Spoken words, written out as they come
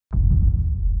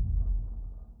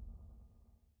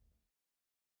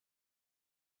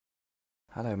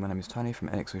Hello, my name is Tony from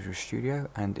Visual Studio,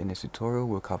 and in this tutorial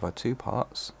we'll cover two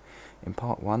parts. In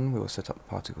part 1 we will set up the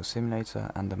particle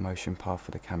simulator and the motion path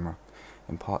for the camera.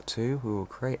 In part 2 we will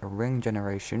create a ring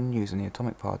generation using the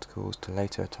atomic particles to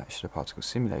later attach to the particle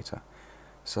simulator.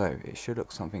 So it should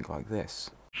look something like this.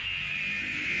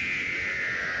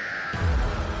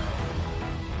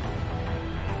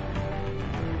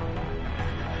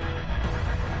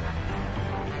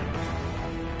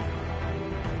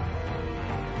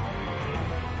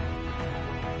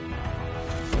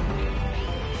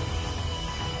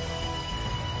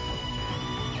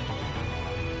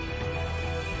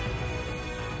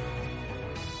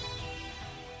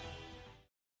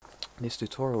 This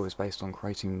tutorial is based on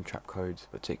creating Trapcode's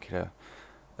particular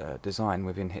design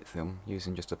within HitFilm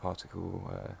using just a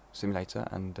particle simulator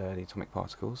and the atomic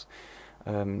particles.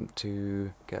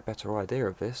 To get a better idea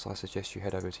of this, I suggest you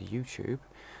head over to YouTube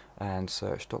and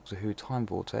search Doctor Who Time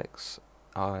Vortex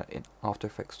in After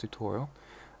Effects tutorial,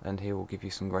 and he will give you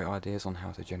some great ideas on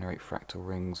how to generate fractal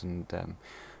rings and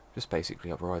just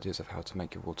basically other ideas of how to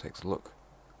make your vortex look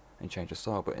and change the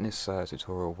style. But in this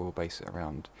tutorial we'll base it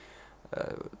around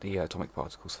the atomic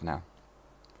particles for now.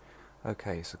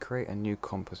 Okay, so create a new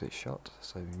composite shot.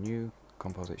 So new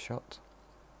composite shot.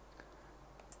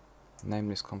 Name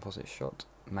this composite shot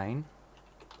main,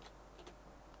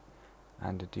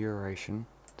 and the duration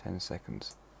 10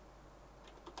 seconds.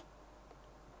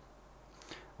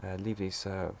 Leave these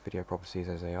video properties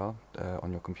as they are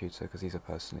on your computer, because these are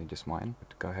personally just mine.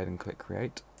 Go ahead and click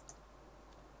create.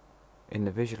 In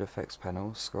the visual effects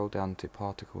panel, scroll down to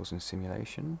particles and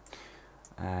simulation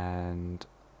and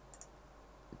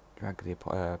drag the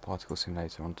particle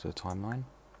simulator onto the timeline.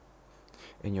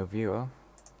 In your viewer,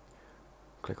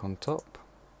 click on top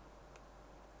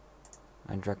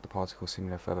and drag the particle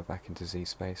simulator further back into Z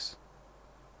space.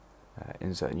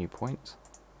 Insert a new point,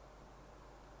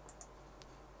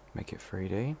 make it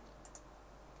 3D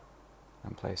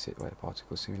and place it where the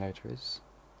particle simulator is.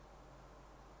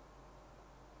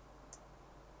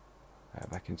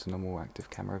 Back into normal active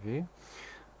camera view.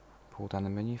 Pull down the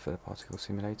menu for the particle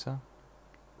simulator.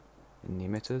 In the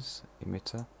emitters,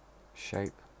 emitter,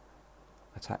 shape,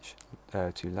 attach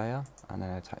to layer, and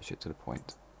then attach it to the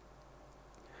point.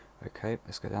 Okay,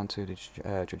 let's go down to the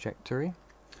trajectory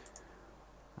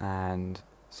and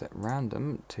set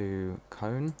random to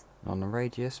cone. And on the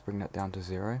radius, bring that down to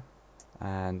 0,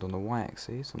 and on the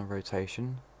y-axis, on the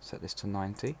rotation, set this to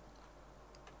 90.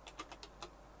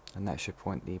 And that should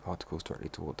point the particles directly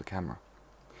toward the camera.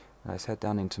 Now let's head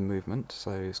down into movement,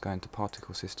 so let's go into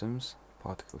particle systems,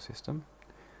 particle system,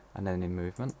 and then in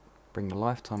movement, bring the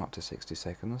lifetime up to 60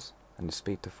 seconds and the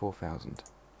speed to 4000.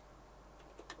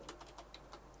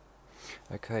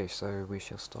 Okay, so we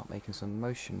shall start making some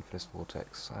motion for this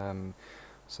vortex.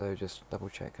 So just double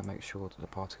check and make sure that the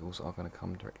particles are going to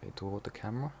come directly toward the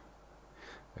camera.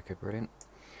 Okay, brilliant.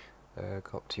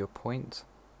 Go up to your point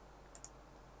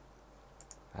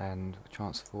and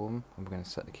transform, and we're going to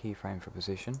set the keyframe for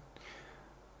position.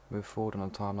 Move forward on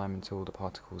the timeline until the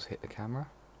particles hit the camera,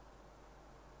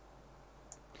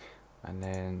 and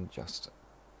then just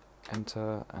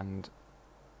enter and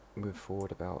move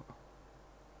forward about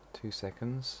 2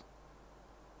 seconds.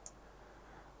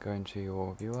 Go into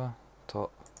your viewer,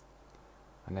 top,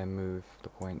 and then move the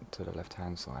point to the left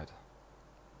hand side.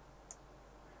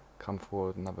 Come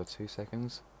forward another 2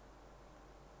 seconds,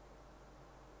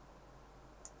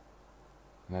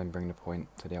 and then bring the point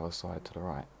to the other side to the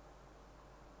right,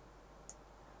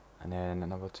 and then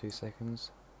another 2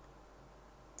 seconds,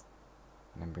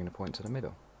 and then bring the point to the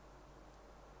middle.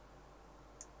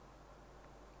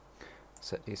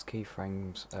 Set these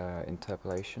keyframes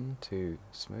interpolation to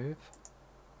smooth,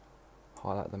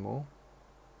 highlight them all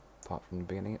apart from the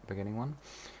beginning one,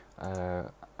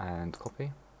 and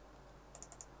copy.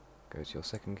 Go to your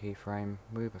second keyframe,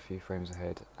 move a few frames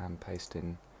ahead and paste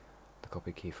in the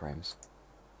copied keyframes.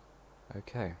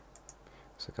 Okay,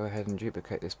 so go ahead and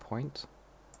duplicate this point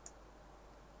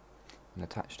and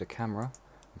attach the camera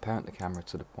and parent the camera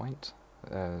to the point,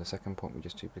 the second point we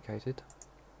just duplicated.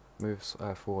 Move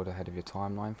forward ahead of your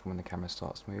timeline from when the camera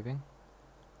starts moving,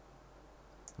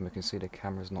 and we can see the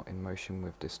camera is not in motion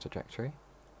with this trajectory.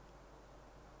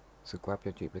 So grab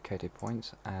your duplicated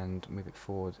point and move it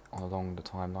forward along the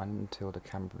timeline until the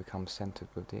camera becomes centered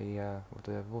with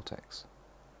the vortex.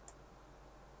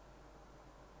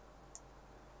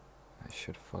 That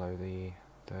should follow the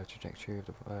trajectory of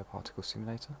the particle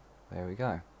simulator. There we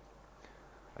go.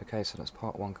 Okay, so that's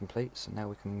part 1 complete, so now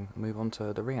we can move on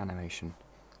to the ring animation.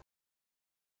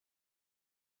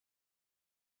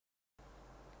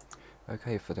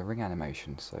 Okay, for the ring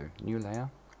animation, so new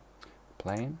layer,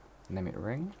 plane, name it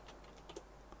ring,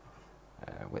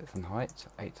 Width and height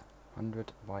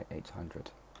 800 by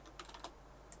 800.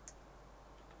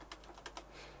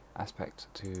 Aspect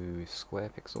to square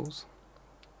pixels,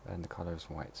 and the colour is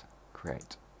white.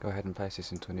 Create. Go ahead and place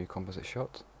this into a new composite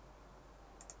shot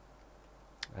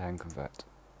and convert.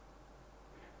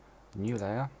 New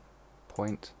layer,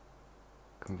 point,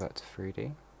 convert to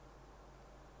 3D,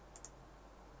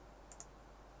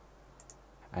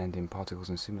 and in particles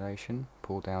and simulation,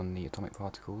 pull down the atomic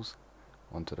particles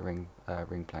onto the ring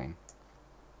plane.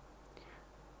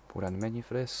 Pull down the menu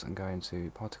for this and go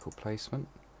into particle placement,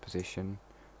 position,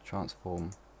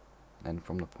 transform, then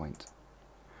from the point.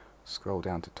 Scroll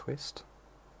down to twist,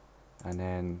 and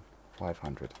then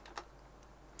 500.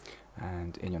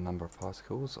 And in your number of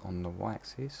particles on the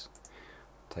y-axis,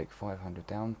 take 500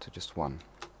 down to just 1.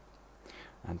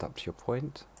 And up to your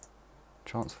point,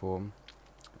 transform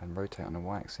and rotate on the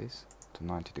y-axis to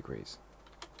 90 degrees.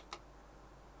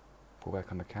 Pull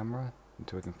back on the camera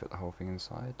until we can fit the whole thing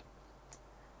inside.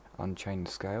 Unchain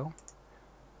the scale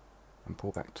and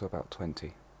pull back to about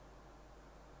 20.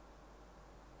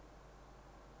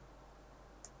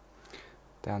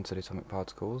 Down to the atomic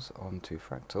particles onto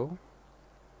fractal.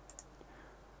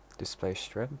 Display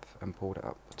strength and pull it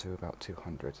up to about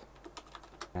 200.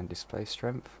 And display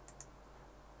strength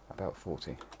about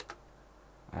 40.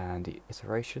 And the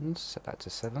iterations, set that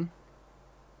to 7.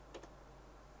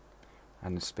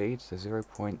 And the speed to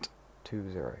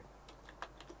 0.20.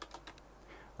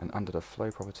 And under the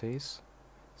flow properties,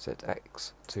 set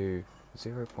X to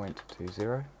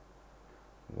 0.20,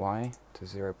 Y to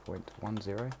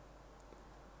 0.10,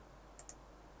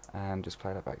 and just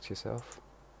play that back to yourself.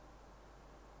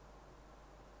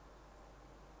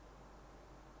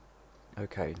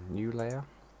 Okay, new layer,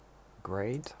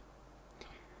 grade,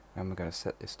 and we're going to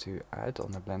set this to add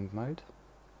on the blend mode.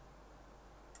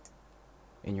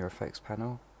 In your effects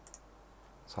panel,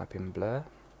 type in blur,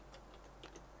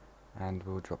 and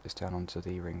we'll drop this down onto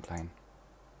the ring plane.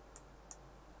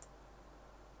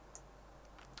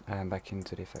 And back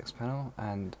into the effects panel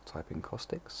and type in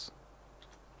caustics,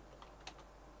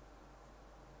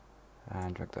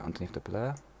 and drag that underneath the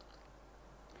blur.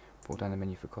 Pull down the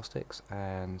menu for caustics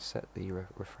and set the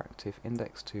refractive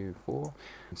index to 4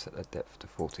 and set the depth to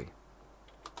 40.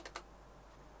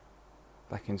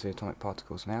 Back into atomic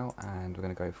particles now, and we're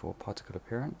going to go for particle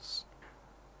appearance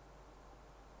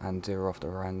and 0 off the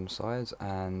random size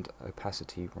and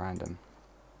opacity random.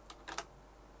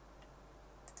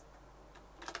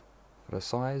 For the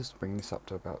size, bring this up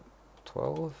to about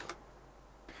 12.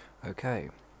 Okay,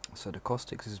 so the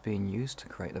caustics is being used to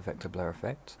create the vector blur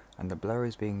effect, and the blur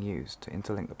is being used to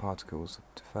interlink the particles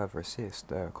to further assist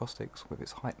the caustics with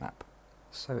its height map.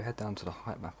 So head down to the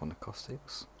height map on the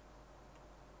caustics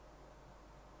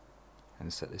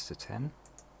and set this to 10,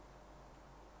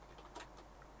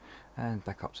 and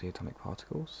back up to the atomic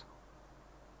particles,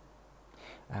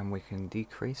 and we can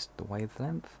decrease the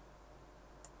wavelength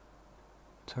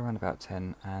to around about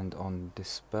 10, and on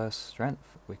disperse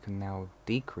strength we can now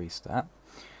decrease that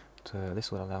to,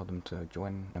 this will allow them to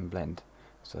join and blend,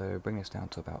 so bring this down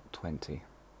to about 20.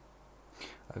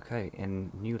 Okay,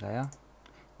 in new layer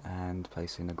and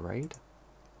place in a grade,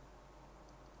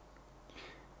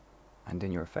 and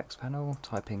in your effects panel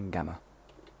type in gamma.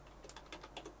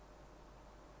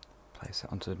 Place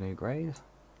it onto the new grade,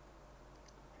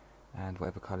 and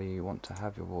whatever colour you want to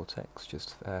have your vortex,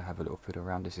 just have a little fiddle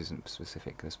around. This isn't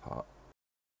specific, this part.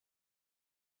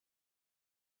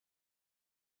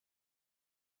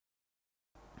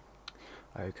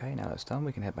 Okay, now that's done,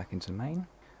 we can head back into main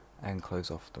and close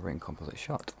off the ring composite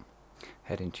shot.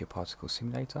 Head into your particle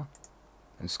simulator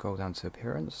and scroll down to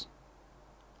appearance,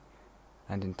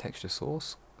 and in texture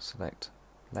source select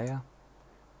layer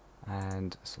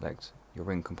and select your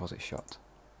ring composite shot,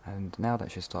 and now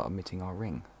that should start emitting our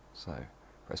ring. So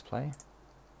press play,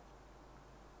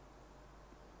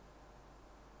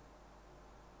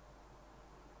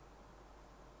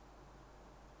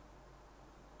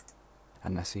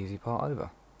 and that's the easy part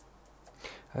over.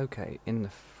 Okay, in the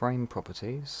frame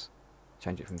properties,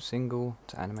 change it from single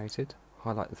to animated,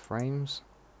 highlight the frames,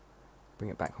 bring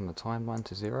it back on the timeline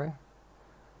to 0,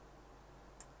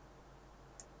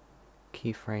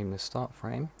 keyframe the start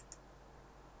frame,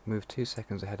 move 2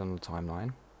 seconds ahead on the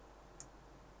timeline,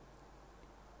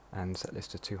 and set this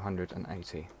to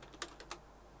 280.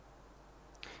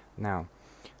 Now,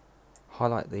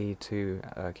 highlight the 2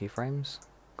 keyframes,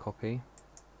 copy,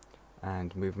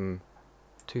 and move them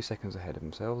 2 seconds ahead of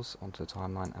themselves onto the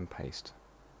timeline and paste.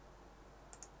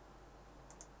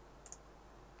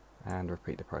 And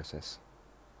repeat the process.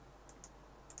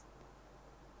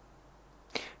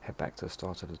 Head back to the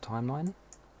start of the timeline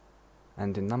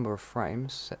and in number of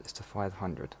frames set this to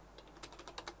 500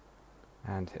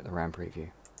 and hit the RAM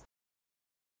preview.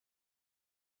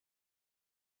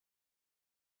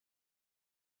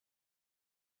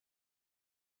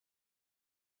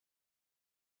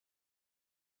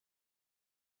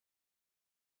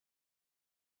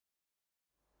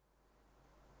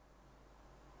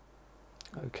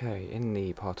 Okay, in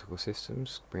the particle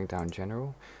systems, bring down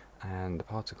general, and the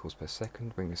particles per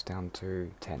second, bring this down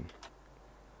to 10.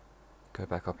 Go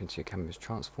back up into your camera's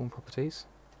transform properties.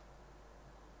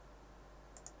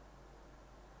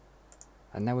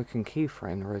 And now we can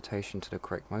keyframe the rotation to the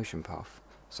correct motion path.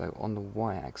 So on the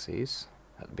y-axis,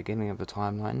 at the beginning of the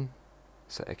timeline,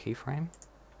 set a keyframe,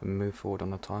 and move forward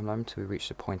on the timeline till we reach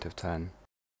the point of turn.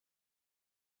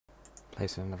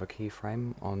 Place another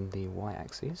keyframe on the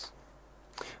y-axis.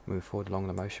 Move forward along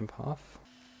the motion path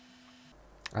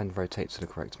and rotate to the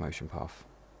correct motion path,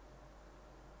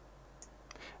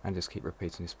 and just keep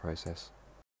repeating this process.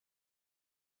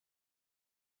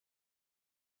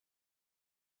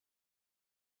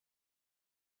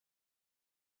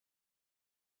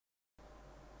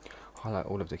 Highlight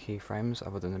all of the keyframes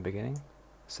other than the beginning,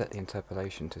 set the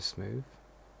interpolation to smooth,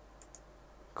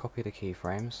 copy the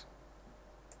keyframes,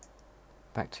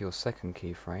 back to your second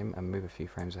keyframe and move a few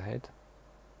frames ahead,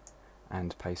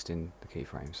 and paste in the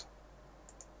keyframes.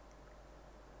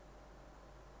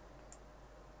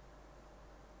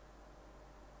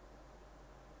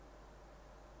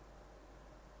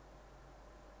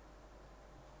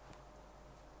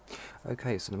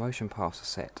 Okay, so the motion paths are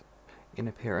set. In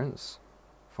appearance,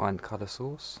 find colour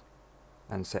source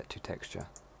and set to texture.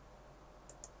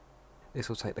 This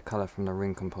will take the colour from the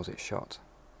ring composite shot.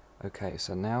 Okay,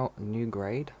 so now new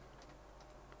grade.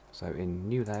 So in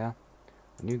new layer,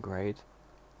 new grade,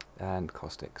 and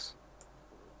caustics.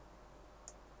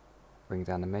 Bring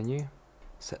down the menu,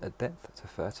 set the depth to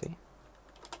 30,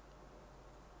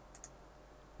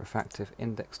 refractive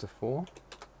index to 4,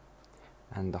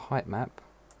 and the height map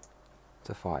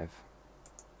to 5.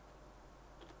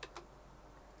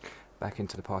 Back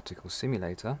into the particle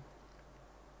simulator,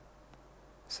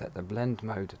 set the blend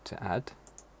mode to add,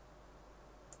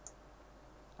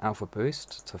 alpha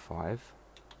boost to 5,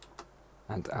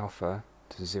 and alpha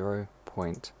to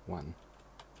 0.1. Now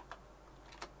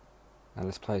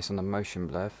let's place on the motion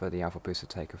blur for the alpha boost to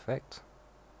take effect.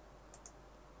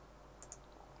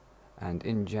 And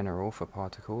in general for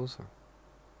particles,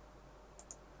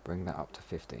 bring that up to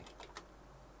 50.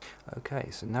 Okay,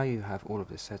 so now you have all of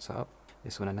this set up,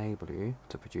 this will enable you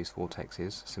to produce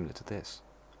vortexes similar to this.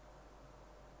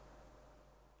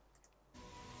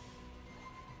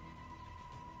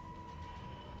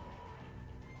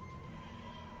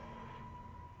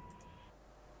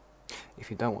 If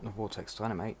you don't want the vortex to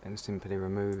animate, then simply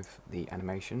remove the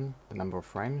animation, the number of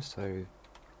frames, so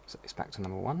it's back to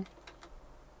number 1,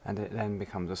 and it then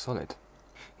becomes a solid.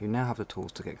 You now have the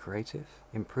tools to get creative,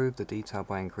 improve the detail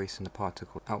by increasing the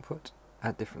particle output,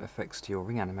 add different effects to your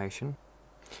ring animation.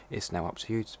 It's now up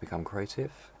to you to become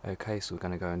creative. Okay, so we're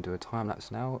going to go and do a time lapse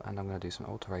now, and I'm going to do some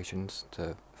alterations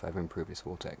to further improve this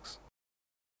vortex.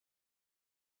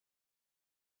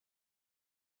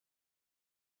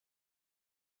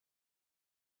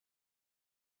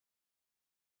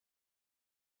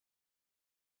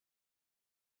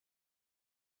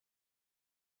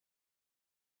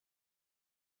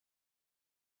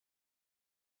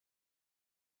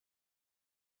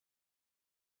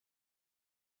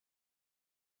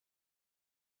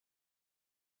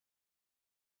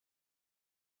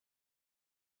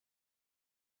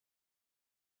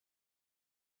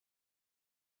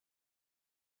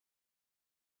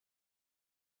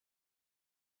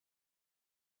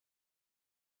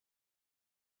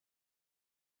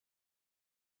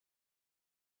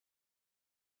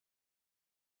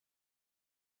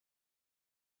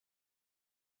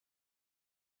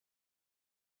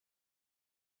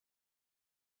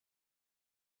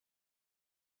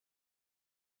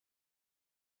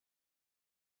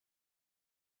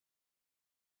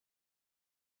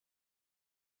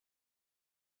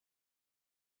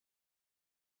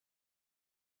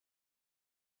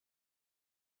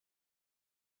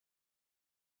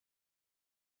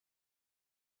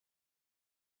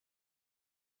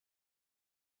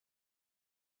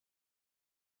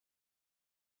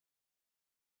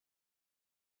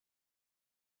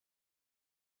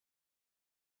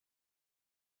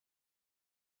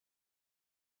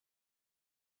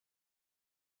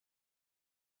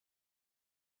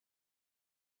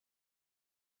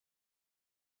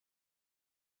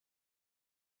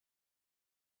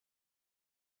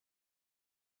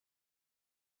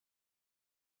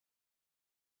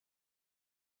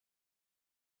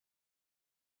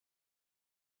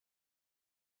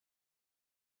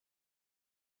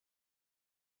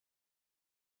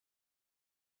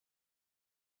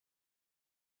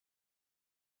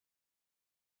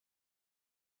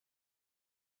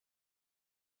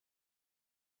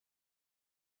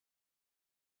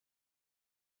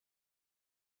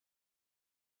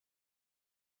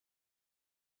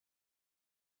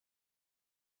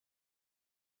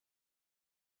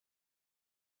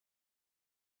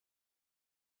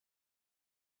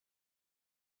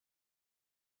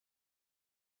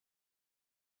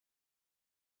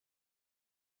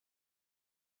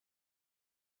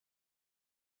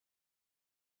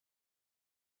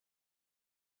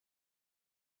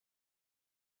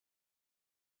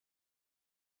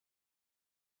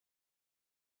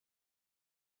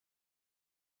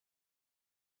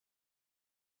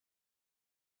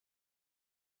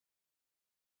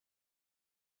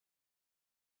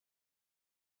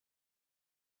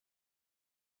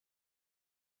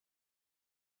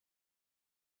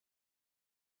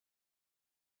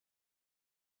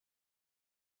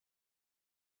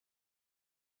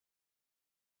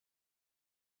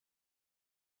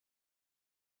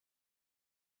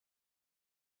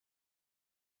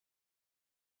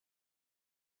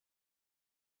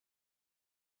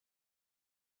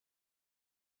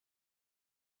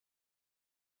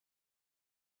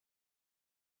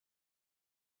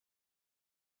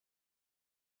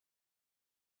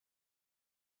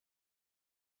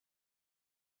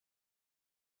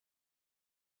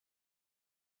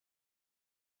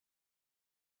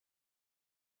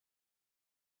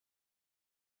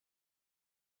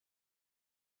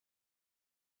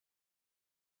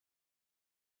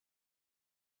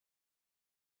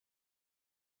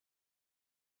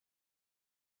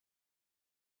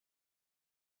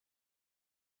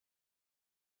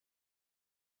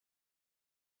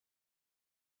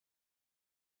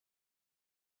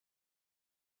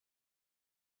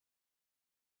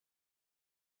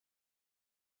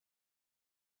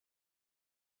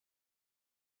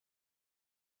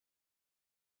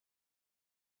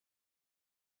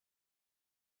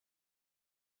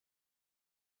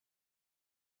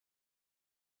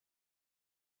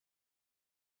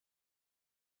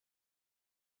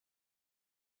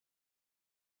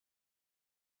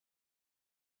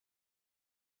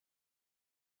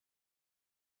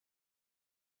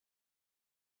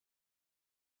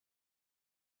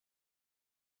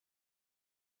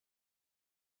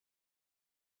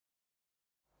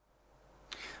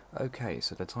 Okay,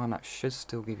 so the time-lapse should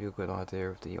still give you a good idea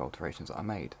of the alterations that I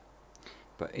made.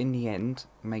 But in the end,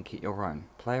 make it your own.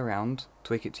 Play around,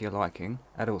 tweak it to your liking,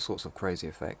 add all sorts of crazy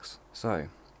effects. So,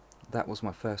 that was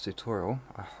my first tutorial.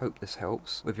 I hope this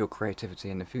helps with your creativity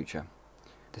in the future.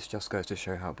 This just goes to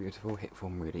show how beautiful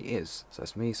HitFilm really is. So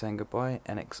it's me saying goodbye,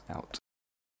 NX out.